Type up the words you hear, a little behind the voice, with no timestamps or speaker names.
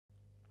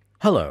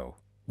Hello.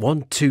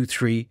 1, 2,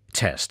 3,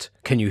 test.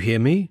 Can you hear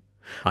me?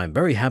 I'm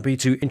very happy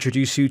to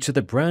introduce you to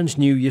the brand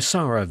new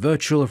YASARA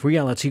Virtual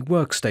Reality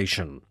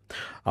Workstation,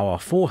 our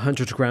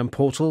 400-gram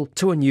portal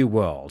to a new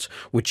world,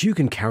 which you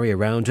can carry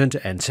around and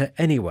enter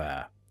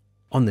anywhere.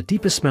 On the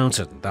deepest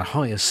mountain, the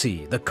highest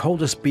sea, the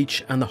coldest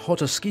beach and the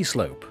hottest ski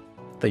slope,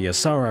 the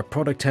YASARA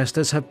product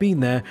testers have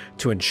been there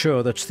to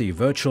ensure that the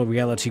virtual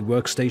reality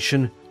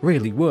workstation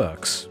really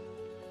works.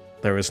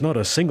 There is not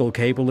a single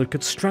cable that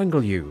could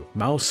strangle you.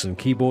 Mouse and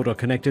keyboard are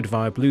connected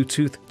via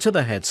Bluetooth to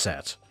the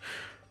headset.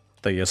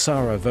 The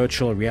YASARA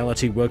Virtual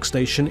Reality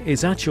Workstation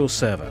is at your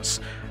service,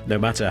 no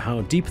matter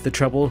how deep the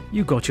trouble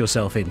you got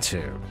yourself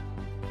into.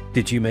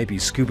 Did you maybe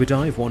scuba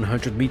dive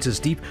 100 meters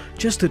deep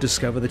just to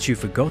discover that you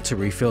forgot to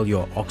refill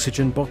your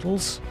oxygen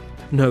bottles?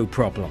 No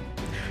problem.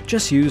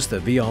 Just use the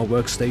VR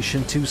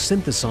workstation to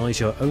synthesize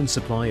your own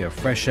supply of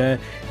fresh air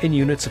in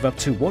units of up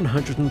to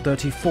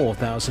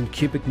 134,000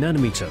 cubic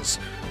nanometers,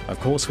 of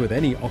course with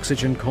any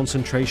oxygen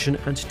concentration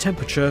and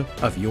temperature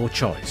of your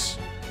choice.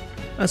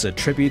 As a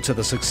tribute to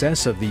the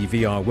success of the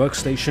VR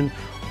workstation,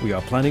 we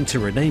are planning to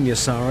rename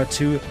YASARA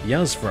to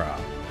YASARA,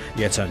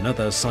 yet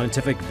another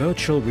scientific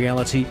virtual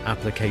reality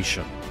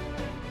application.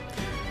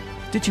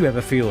 Did you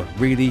ever feel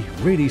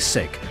really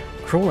sick,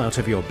 crawl out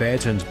of your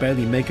bed and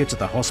barely make it to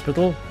the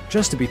hospital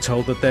just to be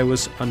told that there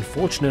was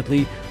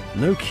unfortunately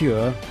no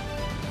cure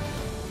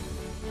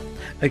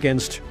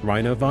against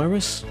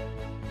rhinovirus?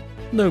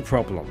 No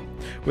problem.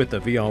 With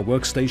the VR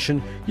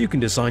workstation, you can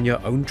design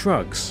your own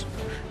drugs,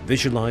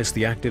 visualize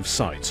the active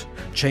site,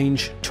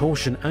 change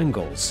torsion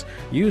angles,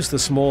 use the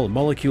small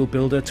molecule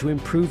builder to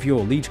improve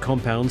your lead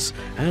compounds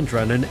and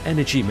run an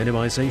energy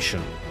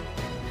minimization.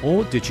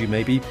 Or did you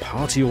maybe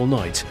party all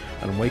night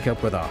and wake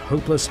up with a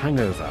hopeless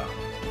hangover?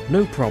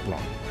 No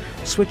problem.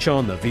 Switch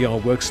on the VR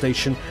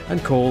workstation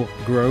and call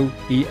GROW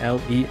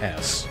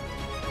ELES.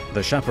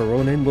 The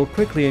chaperonin will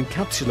quickly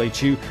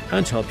encapsulate you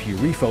and help you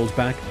refold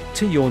back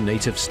to your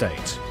native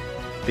state.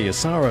 The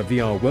YASARA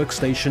VR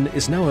workstation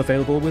is now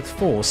available with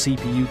 4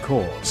 CPU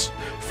cores,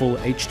 full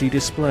HD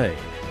display,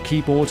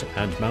 keyboard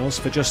and mouse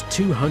for just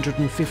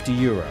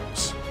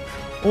 €250.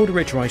 Order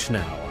it right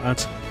now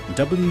at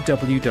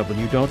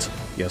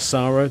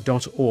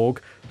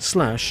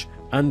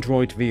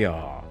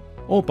www.yasara.org/AndroidVR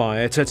or buy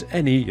it at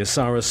any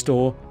YASARA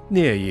store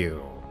near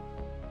you.